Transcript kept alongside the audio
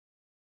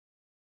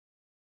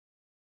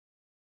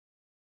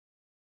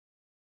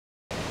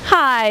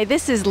Hi,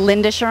 this is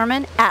Linda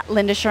Sherman at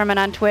Linda Sherman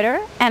on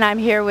Twitter, and I'm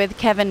here with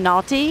Kevin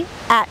Nalty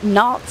at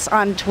Nalts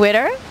on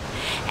Twitter.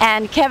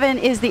 And Kevin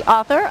is the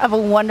author of a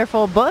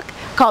wonderful book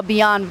called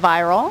Beyond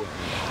Viral.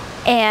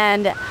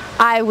 And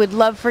I would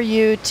love for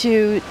you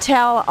to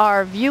tell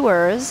our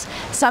viewers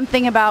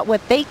something about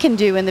what they can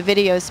do in the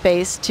video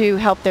space to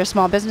help their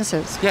small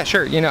businesses. Yeah,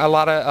 sure. You know, a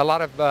lot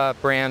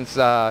of brands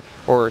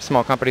or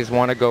small companies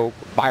want to go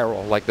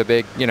viral, like the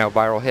big,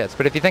 viral hits.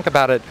 But if you think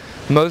about it,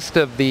 most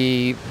of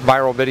the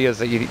viral videos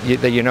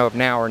that you know of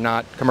now are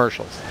not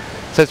commercials.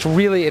 So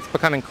it's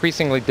become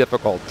increasingly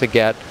difficult to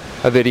get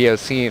a video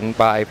seen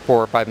by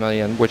 4 or 5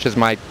 million, which is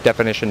my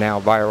definition now,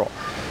 viral.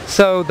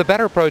 So the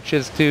better approach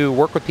is to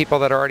work with people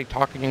that are already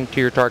talking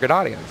to your target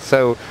audience.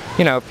 So,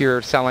 if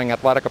you're selling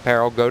athletic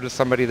apparel, go to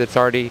somebody that's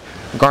already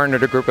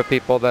garnered a group of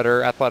people that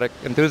are athletic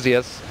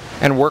enthusiasts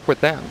and work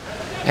with them.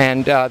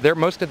 And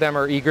most of them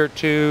are eager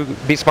to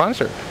be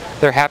sponsored.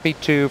 They're happy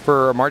to,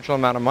 for a marginal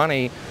amount of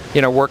money,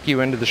 work you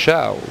into the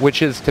show,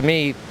 which is, to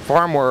me,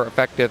 far more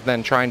effective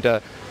than trying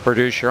to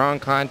produce your own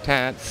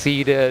content,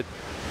 seed it,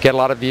 get a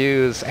lot of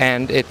views,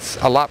 and it's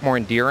a lot more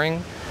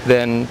endearing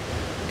than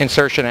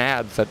insertion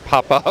ads that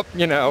pop up,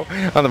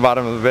 on the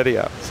bottom of the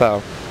video.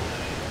 So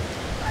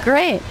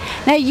great.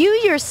 Now you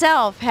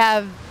yourself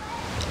have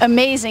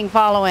amazing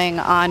following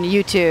on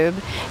YouTube.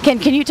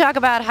 Can you talk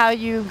about how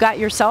you got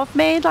yourself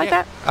made like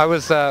that? I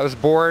was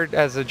bored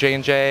as a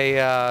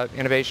J&J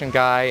innovation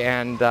guy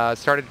and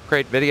started to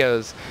create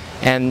videos,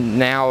 and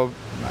now,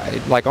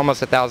 like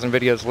almost 1,000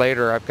 videos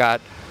later, I've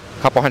got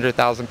a couple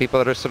 100,000 people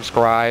that are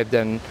subscribed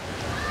and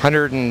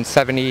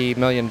 170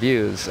 million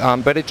views,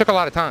 but it took a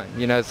lot of time,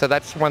 so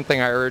that's one thing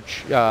I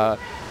urge,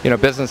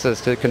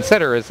 businesses to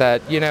consider, is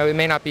that, it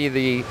may not be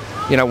the,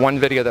 one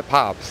video that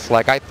pops.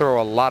 Like, I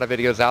throw a lot of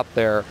videos out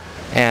there,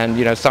 and,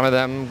 some of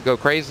them go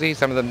crazy,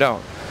 some of them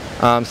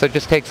don't. So it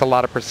just takes a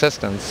lot of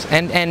persistence.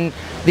 And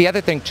the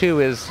other thing,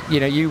 too, is,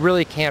 you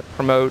really can't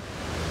promote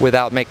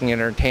without making it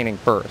entertaining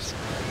first.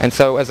 And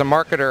so as a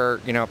marketer,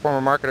 a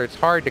former marketer, it's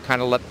hard to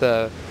kind of let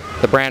the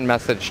brand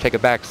message take a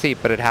back seat,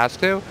 but it has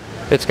to.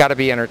 It's got to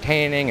be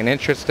entertaining and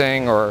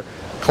interesting or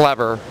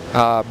clever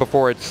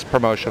before it's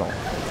promotional.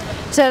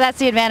 So that's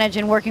the advantage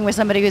in working with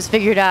somebody who's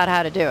figured out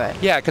how to do it.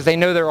 Yeah, because they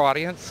know their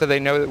audience, so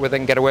they know what they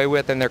can get away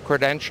with, and they're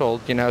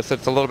credentialed, so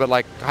it's a little bit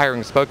like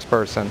hiring a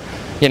spokesperson.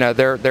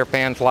 Their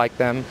fans like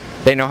them,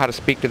 they know how to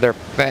speak to their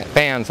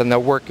fans, and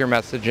they'll work your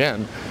message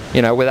in,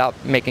 without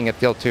making it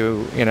feel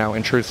too,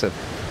 intrusive.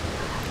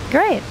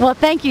 Great. Well,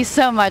 thank you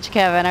so much,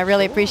 Kevin. I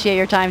really appreciate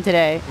your time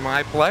today.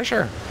 My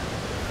pleasure.